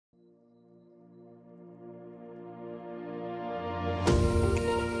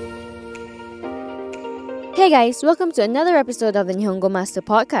Hey guys, welcome to another episode of the Nihongo Master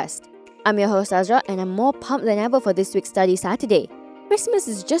Podcast. I'm your host Azra and I'm more pumped than ever for this week's Study Saturday. Christmas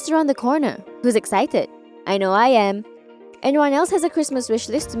is just around the corner. Who's excited? I know I am. Anyone else has a Christmas wish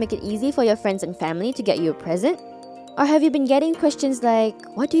list to make it easy for your friends and family to get you a present? Or have you been getting questions like,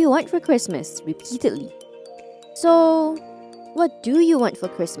 what do you want for Christmas? Repeatedly. So, what do you want for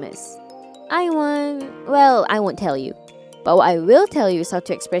Christmas? I won't tell you. But what I will tell you is how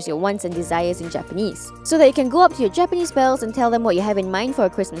to express your wants and desires in Japanese, so that you can go up to your Japanese pals and tell them what you have in mind for a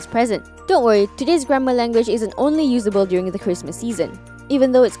Christmas present. Don't worry, today's grammar language isn't only usable during the Christmas season,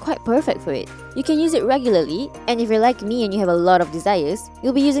 even though it's quite perfect for it. You can use it regularly, and if you're like me and you have a lot of desires,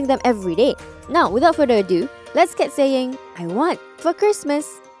 you'll be using them every day. Now, without further ado, let's get saying, I want for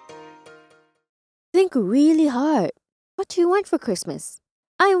Christmas. Think really hard. What do you want for Christmas?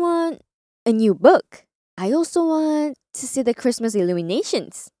 I want a new book. I also want to see the Christmas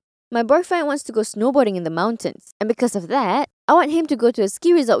illuminations. My boyfriend wants to go snowboarding in the mountains, and because of that, I want him to go to a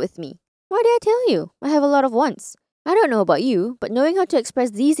ski resort with me. Why did I tell you? I have a lot of wants. I don't know about you, but knowing how to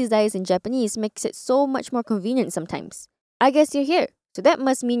express these desires in Japanese makes it so much more convenient sometimes. I guess you're here, so that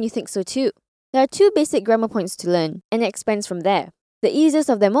must mean you think so too. There are 2 basic grammar points to learn, and it expands from there. The easiest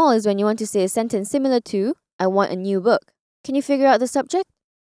of them all is when you want to say a sentence similar to, I want a new book. Can you figure out the subject?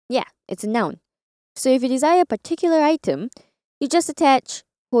 Yeah, it's a noun. So if you desire a particular item, you just attach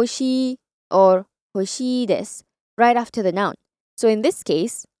hoshi or hoshii desu right after the noun. So in this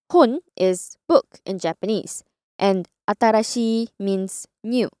case, hon is book in Japanese, and atarashi means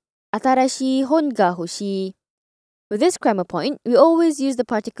new. Atarashii hon ga hoshii. With this grammar point, we always use the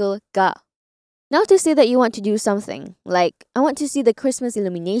particle ga. Now to say that you want to do something, like I want to see the Christmas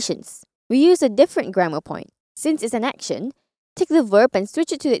illuminations, we use a different grammar point. Since it's an action, take the verb and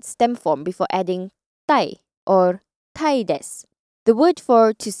switch it to its stem form before adding tai or tai desu. The word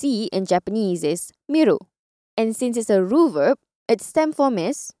for to see in Japanese is miru. And since it's a ru verb, its stem form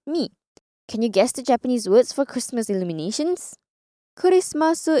is mi. Can you guess the Japanese words for Christmas illuminations?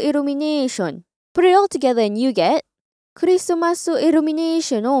 Christmas illumination. Put it all together and you get Christmas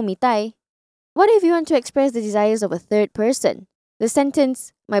illumination o mitai. What if you want to express the desires of a third person? The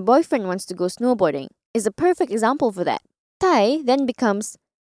sentence, my boyfriend wants to go snowboarding, is a perfect example for that. Tai then becomes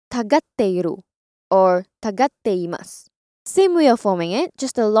tagatteiru or tagatteimasu. Same way of forming it,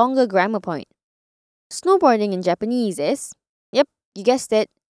 just a longer grammar point. Snowboarding in Japanese is, yep, you guessed it,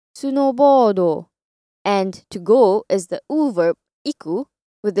 sunobodo. And to go is the u verb iku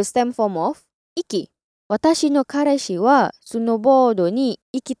with the stem form of iki. Watashi no kareshi wa sunobodo ni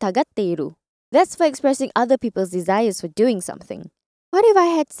ikitagatteiru. That's for expressing other people's desires for doing something. What if I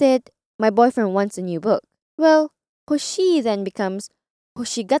had said, my boyfriend wants a new book? Well, hoshii then becomes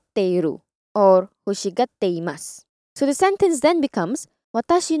hoshigatteiru or hoshigatteimasu. So the sentence then becomes,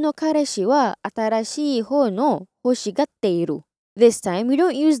 watashi no kareshi wa atarashii hon o hoshigatteiru. This time, we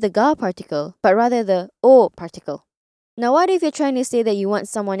don't use the ga particle, but rather the o particle. Now what if you're trying to say that you want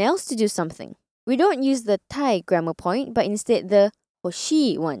someone else to do something? We don't use the tai grammar point, but instead the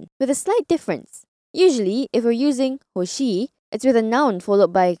hoshii one, with a slight difference. Usually, if we're using hoshii, it's with a noun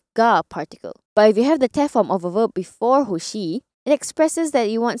followed by ga particle. But if you have the te form of a verb before hoshii, it expresses that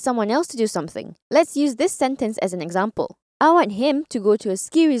you want someone else to do something. Let's use this sentence as an example. I want him to go to a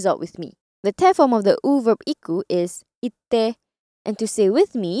ski resort with me. The te form of the u verb iku is itte, and to say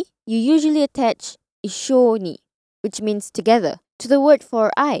with me, you usually attach isho ni, which means together, to the word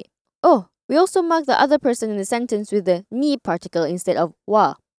for I. Oh, we also mark the other person in the sentence with the ni particle instead of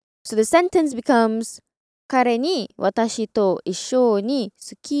wa. So the sentence becomes, kare ni watashi to issho ni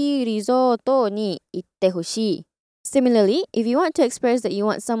ski resort ni itte hoshii. Similarly, if you want to express that you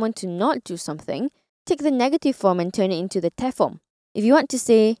want someone to not do something, take the negative form and turn it into the te form. If you want to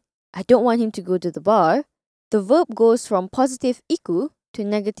say, I don't want him to go to the bar, the verb goes from positive iku to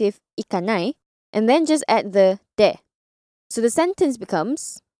negative ikanai, and then just add the de. So the sentence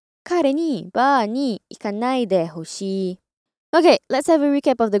becomes, kare ni bar ni ikanai de hoshii. Okay, let's have a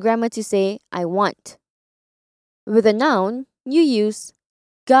recap of the grammar to say, I want. With a noun, you use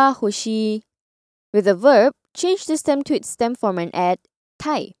ga hoshii. With a verb, change the stem to its stem form and add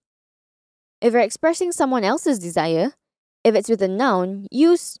tai. If you're expressing someone else's desire, if it's with a noun,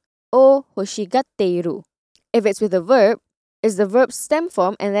 use o hoshigatteiru. If it's with a verb, it's the verb's stem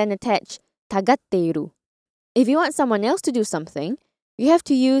form and then attach tagatteiru. If you want someone else to do something, you have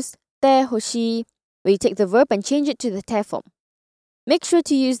to use te hoshii, where you take the verb and change it to the te form. Make sure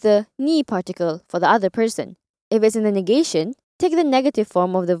to use the ni particle for the other person. If it's in the negation, take the negative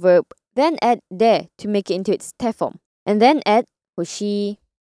form of the verb, then add de to make it into its te form, and then add hoshii.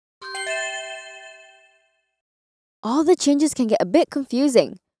 All the changes can get a bit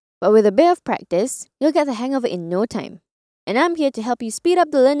confusing. But with a bit of practice, you'll get the hang of it in no time. And I'm here to help you speed up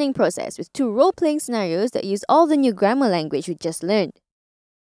the learning process with 2 role-playing scenarios that use all the new grammar language we just learned.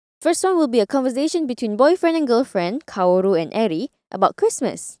 First one will be a conversation between boyfriend and girlfriend, Kaoru and Eri, about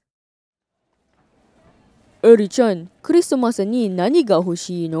Christmas. Eri-chan, クリスマスに何が欲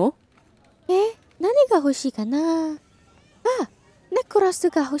しいの？何が欲しいかな？ネックレス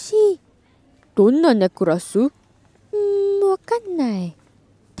が欲しい。どんなネックレス？わかんない。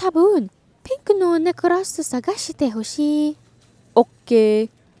多分、ピンクのネックレス探して欲しい。オッケー。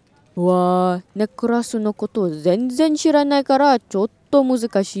わあ、ネックレスのこと全然知らないからちょっと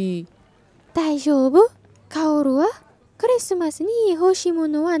難しい。大丈夫？カオルはクリスマスに欲しいも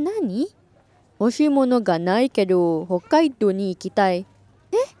のは何？欲しいものがないけど、北海道に行きたい。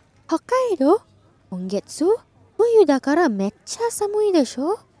北海道？今月？冬だからめっちゃ寒いでし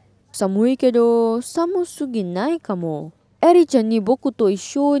ょ？寒いけど、寒すぎないかも。エリちゃんに僕と一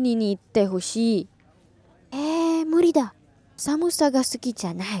緒に行ってほしい。無理だ。寒さが好きじ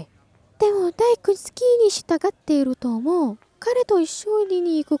ゃない。でも大工スキーに従っていると思う。彼と一緒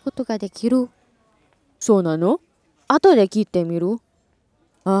に行くことができる。そうなの？後で聞いてみる。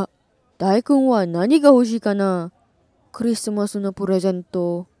あ、大君は何が欲しいかな？クリスマスのプレゼン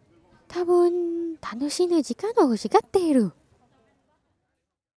ト。多分、楽しむ時間を欲しがっている。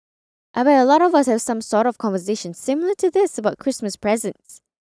I bet a lot of us have some sort of conversation similar to this about Christmas presents.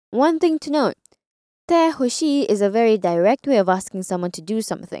 One thing to note, て欲しい is a very direct way of asking someone to do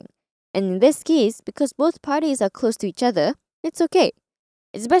something. And in this case, because both parties are close to each other, it's okay.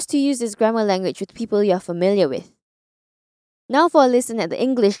 It's best to use this grammar language with people you are familiar with. Now for a listen at the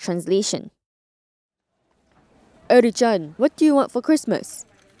English translation. Eri-chan, what do you want for Christmas?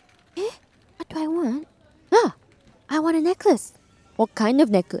 What do I want? I want a necklace. What kind of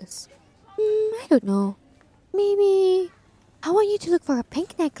necklace? I don't know. Maybe I want you to look for a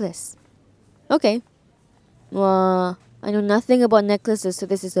pink necklace. Okay. Well, I know nothing about necklaces, so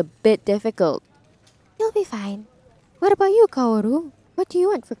this is a bit difficult. You'll be fine. What about you, Kaoru? What do you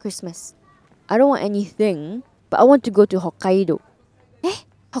want for Christmas? I don't want anything, but I want to go to Hokkaido.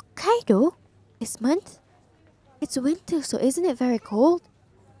 Hokkaido? This month? It's winter, so isn't it very cold?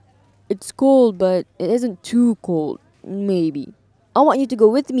 It's cold, but it isn't too cold. Maybe. I want you to go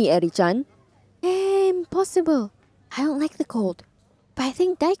with me, Eri-chan. Impossible. I don't like the cold. But I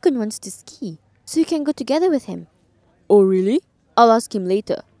think Daikun wants to ski, so you can go together with him. Oh, really? I'll ask him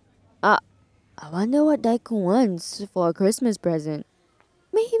later. I wonder what Daikun wants for a Christmas present.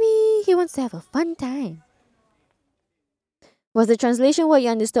 Maybe he wants to have a fun time. Was the translation what you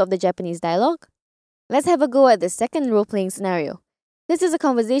understood of the Japanese dialogue? Let's have a go at the second role-playing scenario. This is a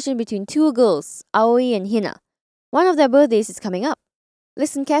conversation between 2 girls, Aoi and Hina. One of their birthdays is coming up.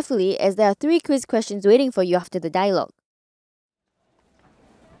 Listen carefully as there are 3 quiz questions waiting for you after the dialogue.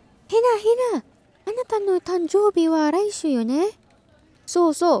 ひな、あなたの誕生日は来週よね？そ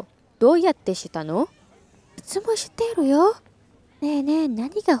うそう。どうやってしたの？いつも知ってるよ。ねえ、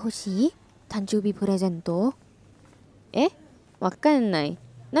何が欲しい？誕生日プレゼント？わかんない。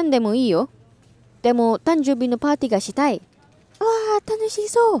何でもいいよ。でも、誕生日のパーティーがしたい。わあ、楽し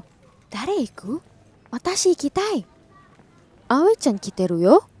そう。誰行く？私行きたい。葵ちゃん来てる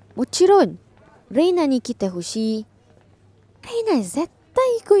よ。もちろん。レイナに来てほしい。レイナ絶対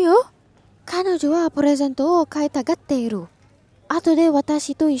行くよ。彼女はプレゼントを買いたがっている。後で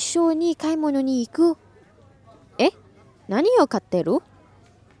私と一緒に買い物に行く。何を買ってる？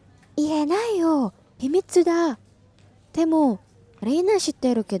言えないよ。秘密だ。でも、レイナ知っ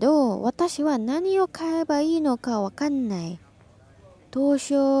てるけど、私は何を買えばいいのかわかんない。どう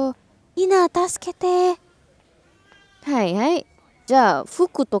しよう。ひな、助けて。はいはい。じゃあ、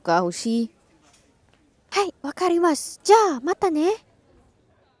服とか欲しい？はい、わかります。じゃあ、またね。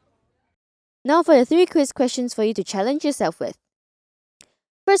Now for the 3 quiz questions for you to challenge yourself with.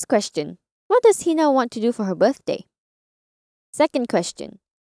 First question. What does Hina want to do for her birthday? Second question.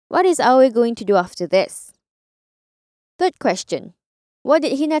 What is Aoi going to do after this? Third question. What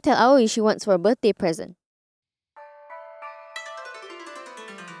did Hina tell Aoi she wants for a birthday present?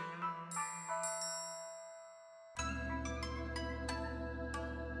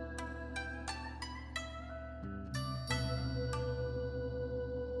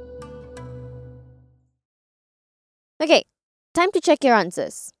 Okay, time to check your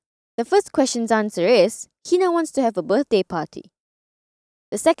answers. The first question's answer is Hina wants to have a birthday party.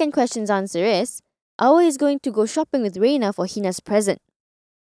 The second question's answer is Aoi is going to go shopping with Reina for Hina's present.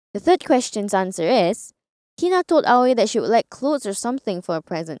 The third question's answer is Hina told Aoi that she would like clothes or something for a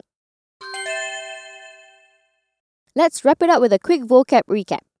present. Let's wrap it up with a quick vocab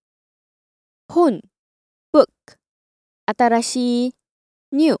recap. Hon, book. Atarashi,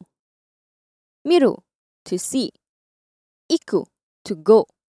 new. Miru, to see. Iku, to go.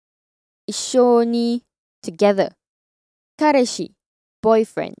 Issho ni, together. Kareshi,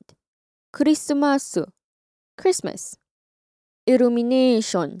 boyfriend. Christmasu, Christmas.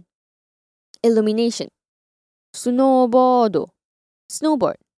 Illumination, illumination. Snowboard,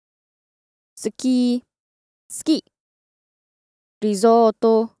 snowboard. Ski, ski. Resort,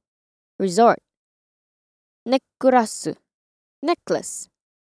 resort. Necklace, necklace.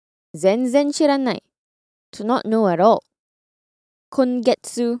 全然知らない to not know at all.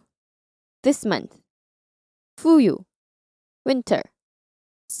 Kongetsu, this month. Fuyu, winter.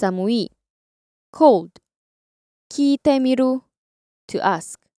 Samui, cold. 聞いてみる to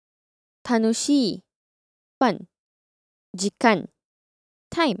ask. 楽しい fun. 時間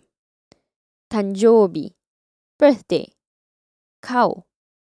time. 誕生日 birthday. 買う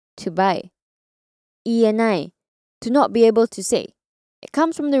to buy. 言えない to not be able to say. It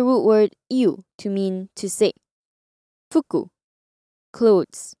comes from the root word iu to mean to say. Fuku,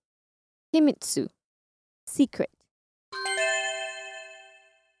 clothes. Himitsu, secret.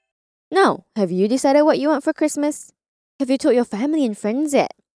 Now, have you decided what you want for Christmas? Have you told your family and friends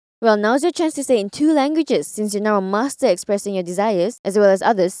yet? Well, now's your chance to say it in 2 languages since you're now a master expressing your desires as well as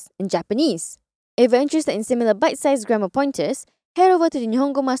others in Japanese. If you're interested in similar bite-sized grammar pointers, head over to the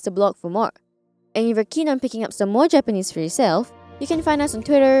Nihongo Master blog for more. And if you're keen on picking up some more Japanese for yourself, you can find us on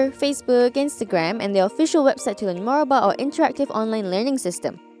Twitter, Facebook, Instagram, and the official website to learn more about our interactive online learning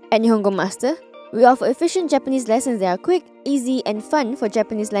system. At Nihongo Master, we offer efficient Japanese lessons that are quick, easy, and fun for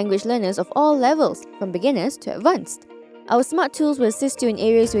Japanese language learners of all levels, from beginners to advanced. Our smart tools will assist you in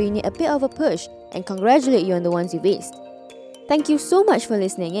areas where you need a bit of a push and congratulate you on the ones you've aced. Thank you so much for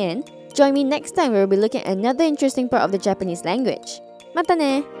listening in. Join me next time where we'll be looking at another interesting part of the Japanese language. Mata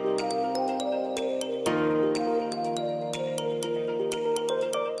ne!